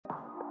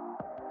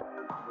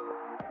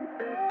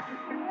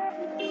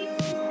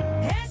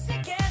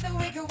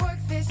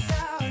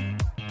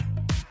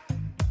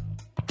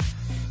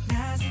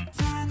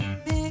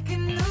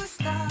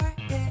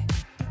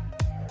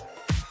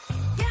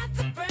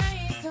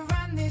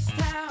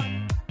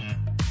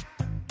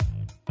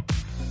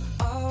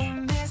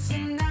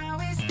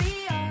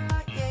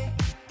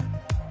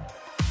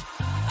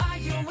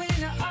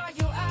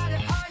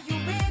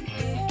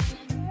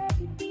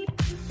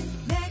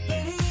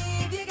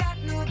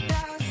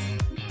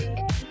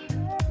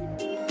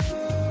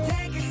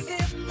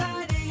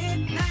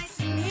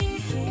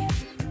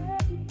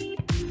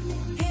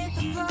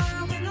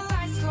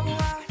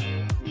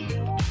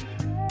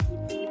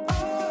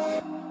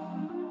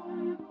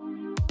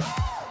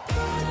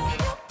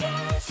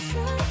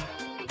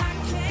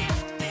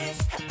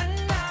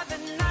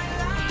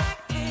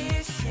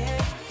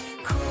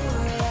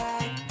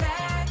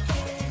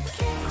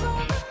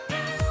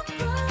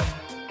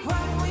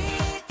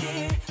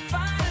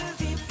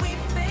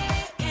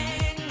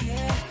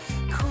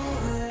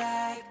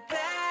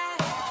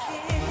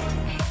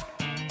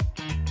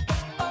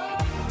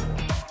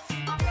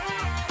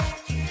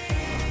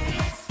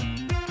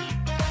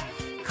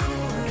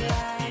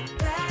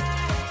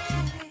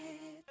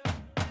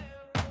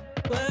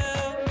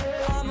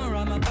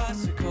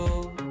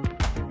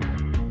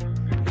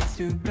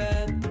too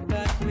bad, the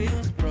back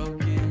wheel's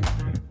broken.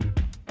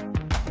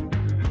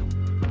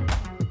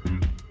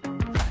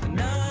 And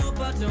I hope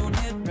I don't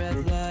hit red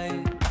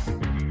lights.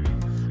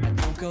 I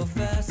don't go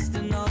fast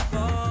and I'll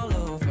fall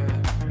over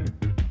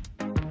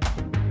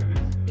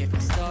if I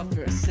stop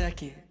for a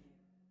second.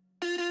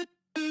 I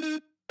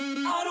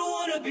don't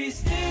wanna be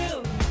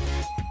still.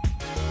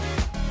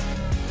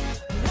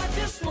 I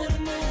just wanna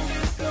move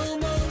in slow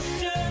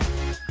motion.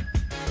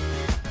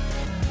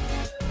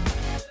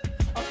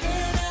 I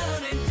burn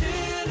out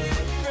until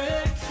it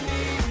breaks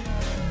me.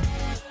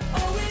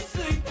 Always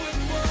sleep with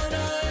one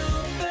eye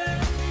open.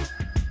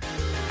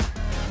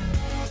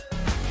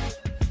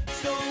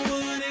 So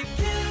would it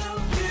kill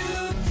you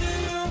to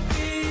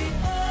be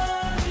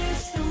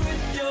honest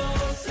with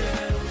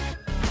yourself?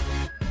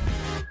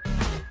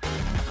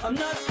 I'm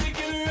not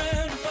sticking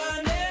around to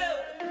find out.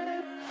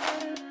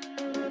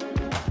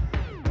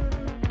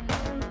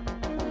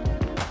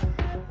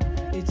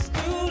 It's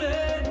too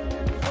late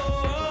for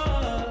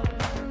us.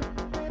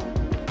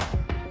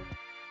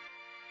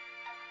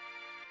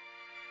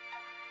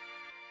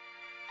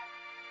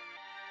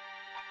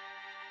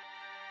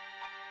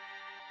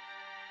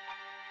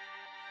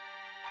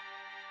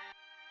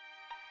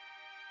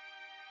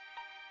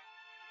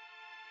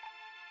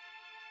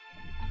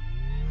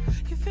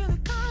 You feel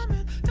it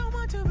coming, don't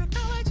want to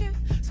acknowledge it.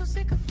 So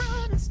sick of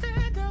running,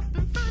 stand up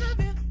in front of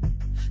it.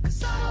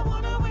 Cause I don't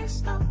wanna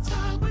waste no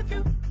time with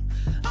you.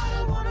 I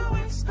don't wanna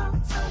waste no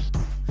time.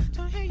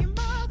 Don't hear your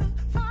mother,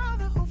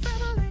 father, whole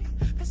family.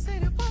 They say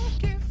they won't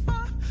get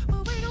far,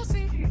 but we don't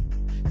see.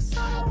 Cause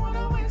I don't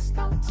wanna waste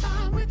no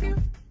time with you.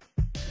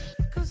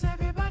 Cause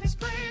everybody's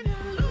playing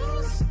it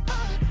loose.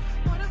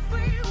 What if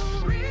we were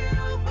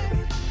real with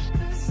it?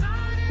 Cause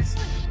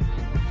honestly,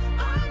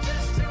 I'm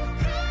just too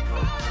good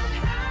for that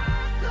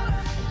half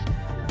love.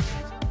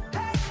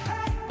 Hey,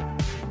 hey.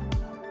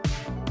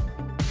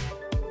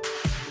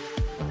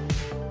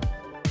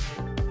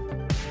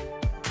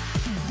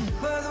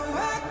 But the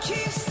world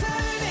keeps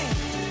turning,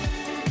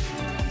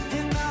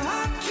 and my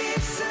heart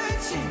keeps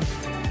searching.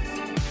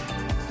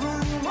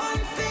 Only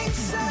one thing's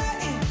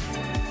certain: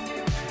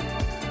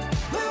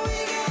 when we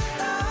get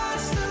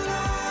lost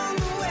along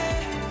the way,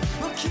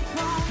 we'll keep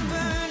on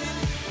burning.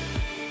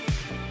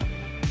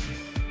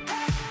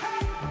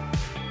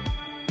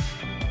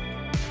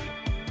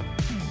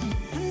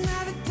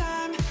 Another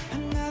time,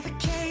 another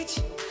cage.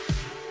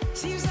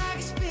 Seems like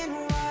it's been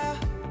a while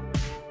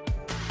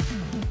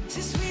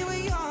since we were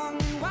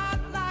young and wild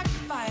like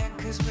fire.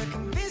 Cause we're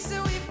convinced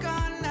that we've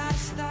gone out of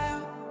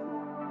style.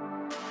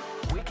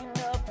 Waking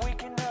up.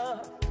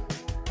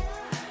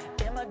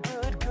 Am I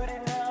good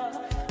enough?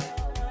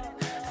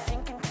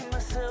 Thinking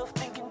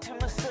to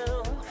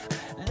myself,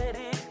 let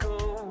it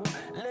go.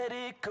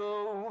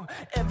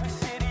 Every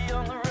city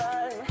on the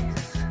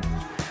rise,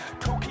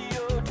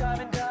 Tokyo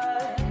diamond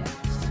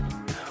eyes,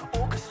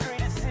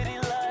 orchestrated city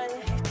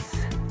lights.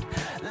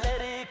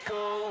 Let it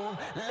go.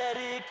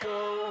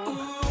 Ooh,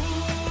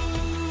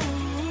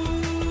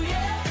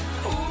 yeah.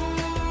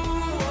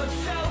 Ooh,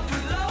 what's out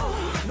below?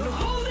 No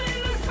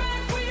holding us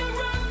back, we are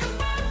rock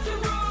about to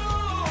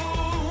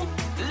roll.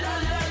 La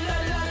la la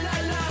la la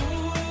la.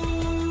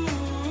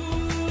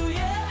 Ooh,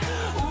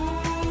 yeah.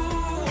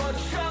 Ooh,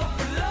 what's out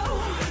below?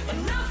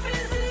 Enough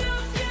is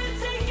enough, yeah,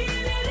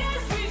 taking it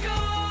as we go.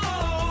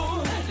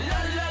 La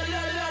la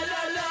la la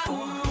la la. Ooh,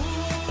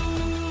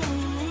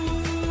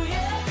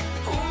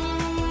 yeah.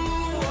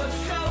 Ooh,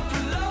 what's out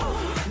below?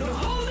 No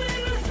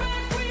holding us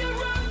back, we are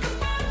rock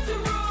about to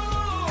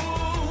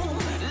roll.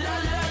 La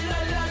la la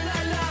la la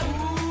la.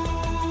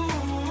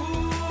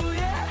 Ooh,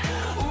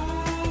 yeah.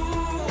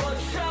 Ooh,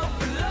 what's out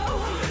below?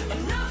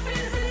 Enough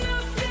is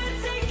enough, yeah,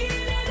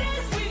 taking it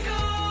as we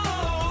go.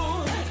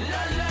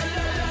 La la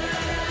la la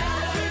la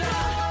la la.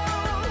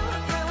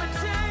 Yeah, we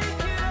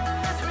take it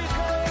as we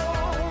go.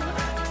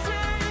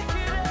 Take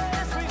it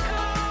as we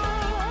go.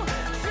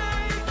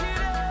 Take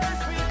it as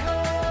we go.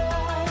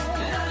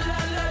 La la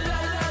la la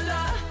la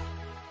la.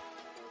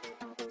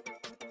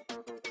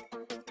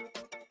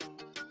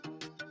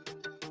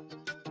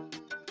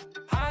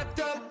 Hot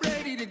up,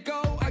 ready to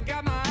go. I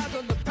got my eyes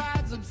on the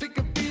prize. I'm sick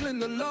of feeling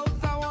the lows.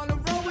 I wanna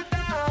roll with the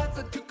odds.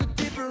 I took a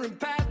different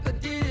path. I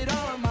did it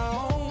all on my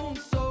own.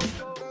 So,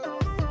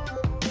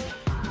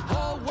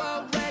 whole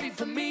world ready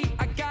for me.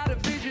 I got a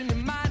vision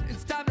in mind.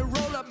 It's time to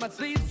roll up my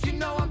sleeves. You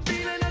know I'm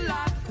feeling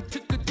alive. I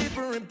took a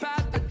different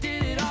path. I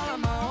did it all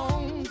on my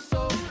own.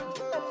 So,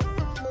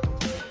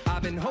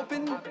 I've been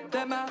hoping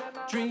that my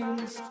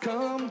dreams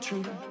come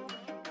true.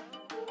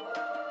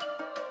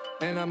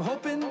 And I'm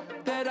hoping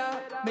that I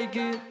make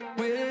it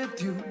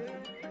with you.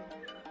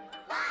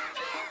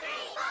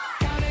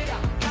 Count it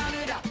out, count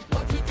it out.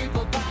 1, 2, 3,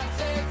 4, 5,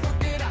 6.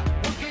 Work it out,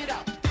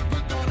 think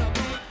we're gonna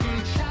make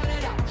it. Shout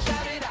it out,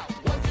 shout it out.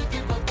 1, 2,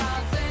 3, 4,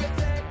 5, 6.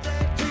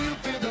 Do you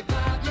feel the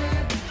vibe?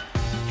 Yeah.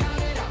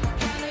 Count it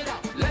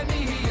out, let me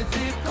hear your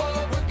zip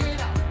code. Work it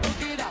out,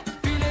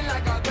 feeling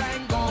like a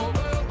tango.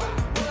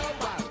 Worldwide,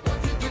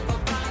 1, 2, 3,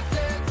 4, 5,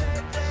 6.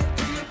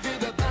 Do you feel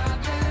the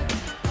vibe? Yeah.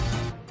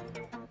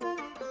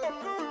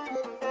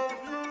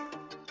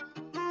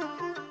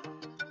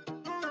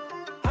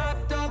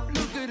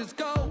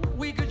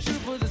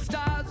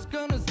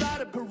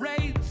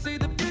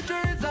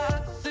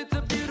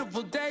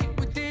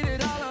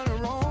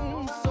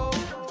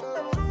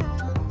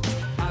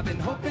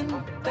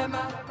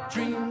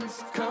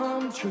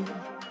 true.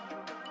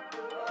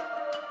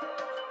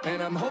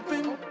 And I'm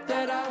hoping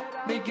that I'll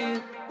make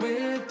it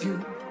with you.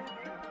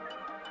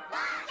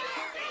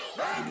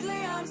 Frankly,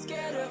 I'm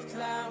scared of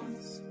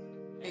clowns,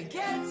 and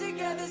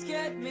get-togethers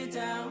get me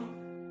down.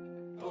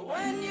 But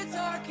when you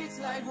talk, it's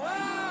like,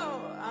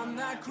 wow, I'm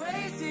not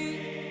crazy.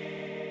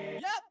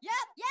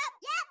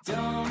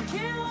 Don't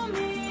kill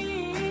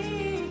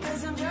me,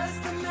 'cause I'm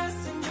just a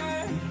messenger.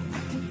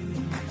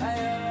 I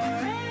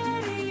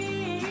already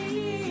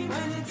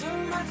went into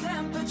my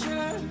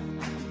temperature,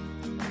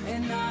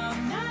 and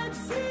I'm not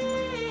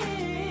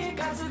sick.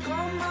 I took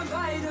all my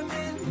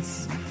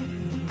vitamins.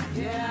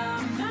 Yeah,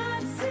 I'm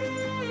not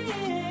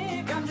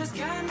sick. I'm just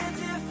kinda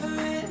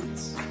different.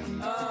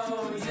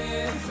 Oh,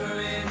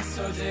 different,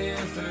 so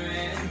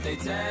different. They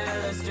tell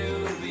us to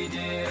be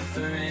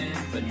different,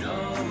 but no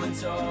one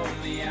told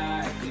me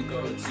I could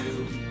go too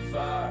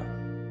far.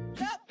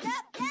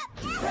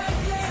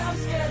 Frankly, I'm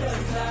scared of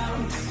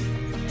clowns,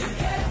 and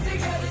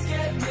get-togethers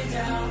get me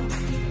down.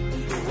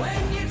 But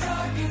when you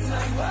talk, it's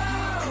like,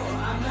 wow,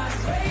 I'm not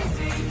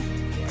crazy.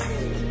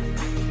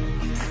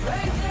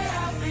 Frankly,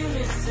 I feel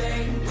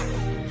insane,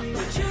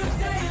 but you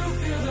say you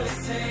feel the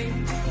same.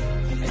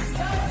 And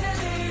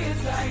suddenly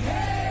it's like,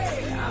 hey,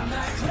 I'm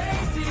not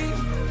crazy.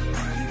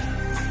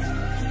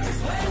 'Cause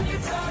when you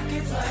talk,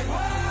 it's like,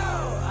 wow,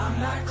 I'm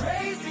not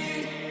crazy.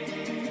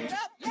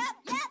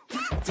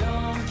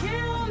 Don't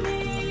kill me,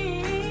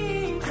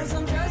 'cause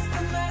I'm just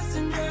a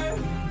messenger.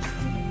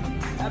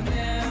 I've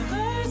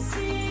never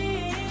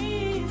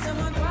seen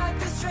someone quite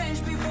this strange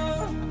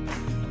before.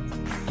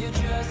 You're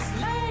just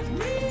like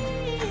me.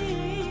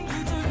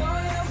 You took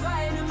all your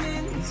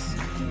vitamins.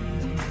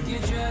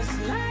 You're just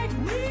like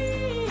me,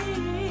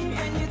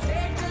 and you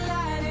take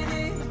delight in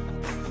it.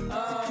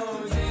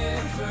 Oh,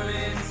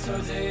 different, so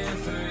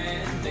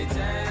different. They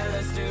tell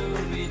us to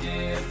be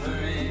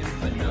different,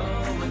 but no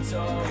one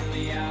told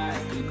me I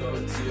could go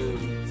too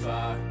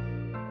far.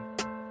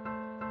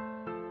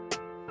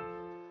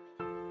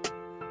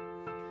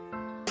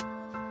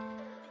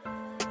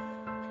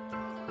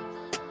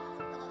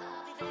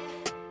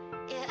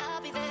 Yeah,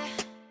 I'll be there.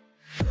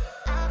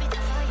 I'll be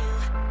there for you.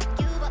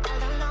 You were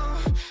all alone.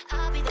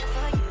 I'll be there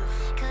for you.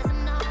 'Cause I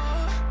know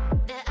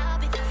that I'll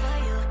be there for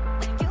you.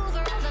 When you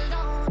were all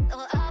alone.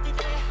 Oh, I'll be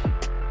there.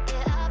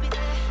 Yeah, I'll be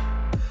there.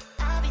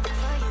 I'll be there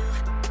for you.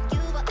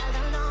 You were all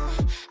alone.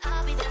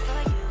 I'll be there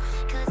for you.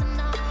 'Cause I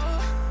know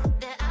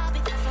that I'll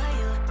be there for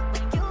you.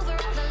 When you were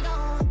all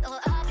alone. Oh,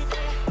 I'll be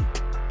there.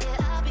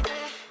 Yeah, I'll be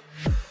there.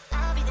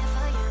 I'll be there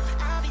for you.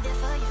 I'll be there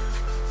for you.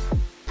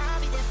 I'll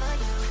be there for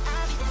you.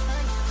 I'll be there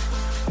for you.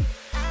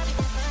 I'll be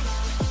there for you.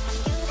 When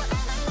you were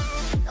all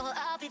alone. Oh,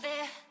 I'll be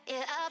there.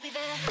 Yeah, I'll be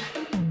there.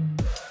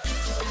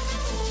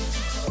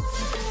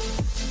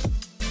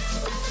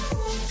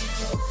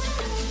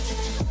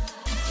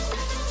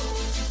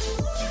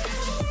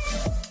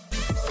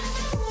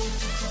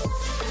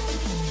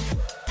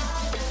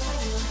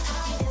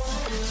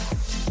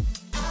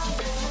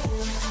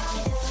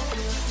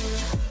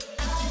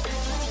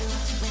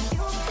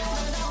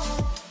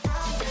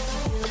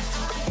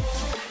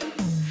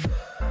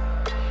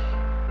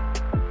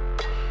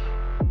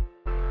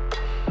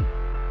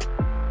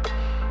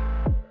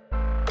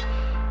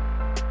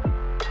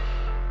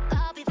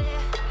 I'll be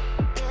there.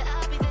 Yeah,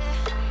 I'll be there.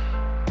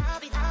 I'll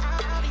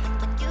be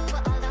when you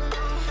were all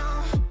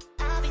alone.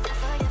 I'll be there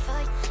for you,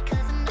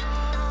 'cause I know.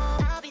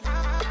 I'll be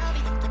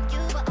when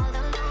you were all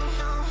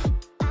alone.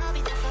 I'll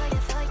be there for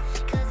you,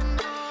 'cause I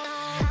know.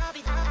 I'll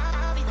be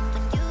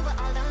when you were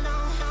all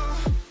alone.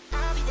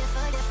 I'll be there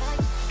for you,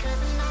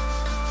 'cause I know.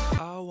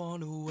 I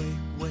wanna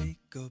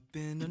wake up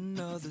in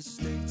another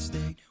state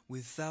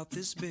without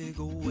this big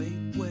old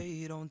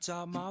weight on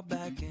top my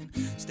back and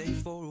stay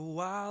for a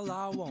while.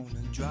 I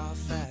wanna drive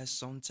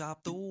fast on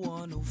top the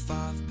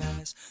 105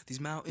 pass these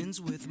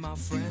mountains with my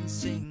friends,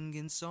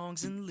 singing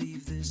songs and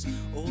leave this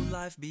old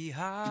life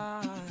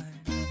behind.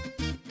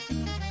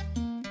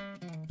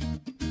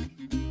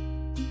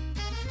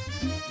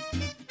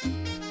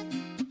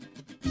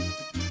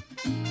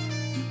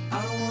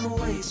 I don't wanna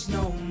waste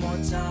no more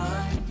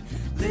time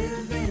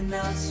living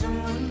out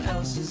someone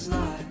else's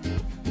life.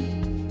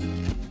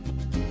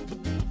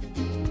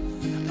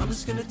 I'm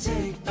just gonna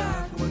take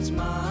back what's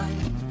mine.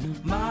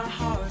 My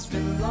heart's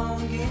been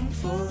longing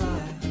for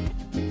life.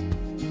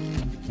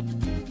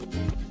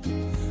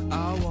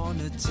 I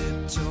wanna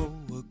tiptoe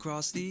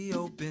across the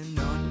open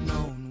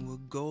unknown, where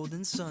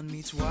golden sun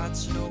meets white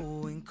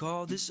snow, and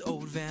call this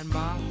old van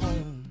my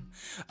home.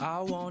 I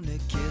wanna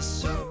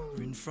kiss her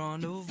in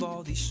front of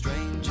all these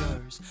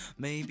strangers.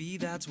 Maybe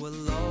that's what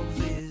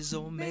love is,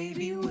 or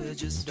maybe we're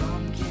just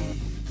dumb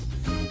kids.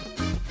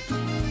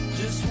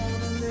 Just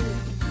wanna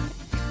live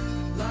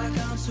like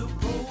I'm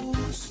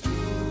supposed to.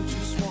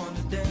 Just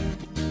wanna dance.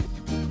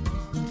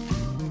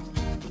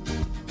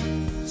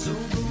 So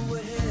go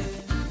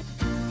ahead,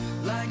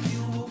 like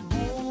you were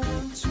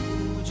born to.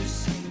 Just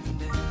sing and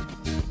dance.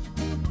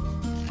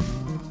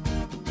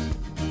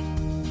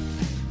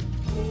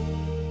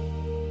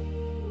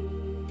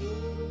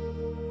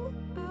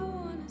 I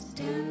wanna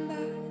stand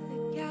by the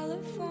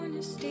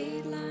California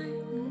state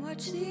line,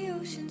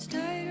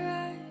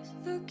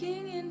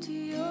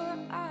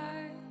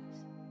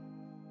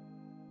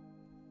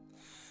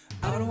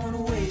 I don't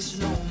wanna waste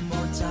no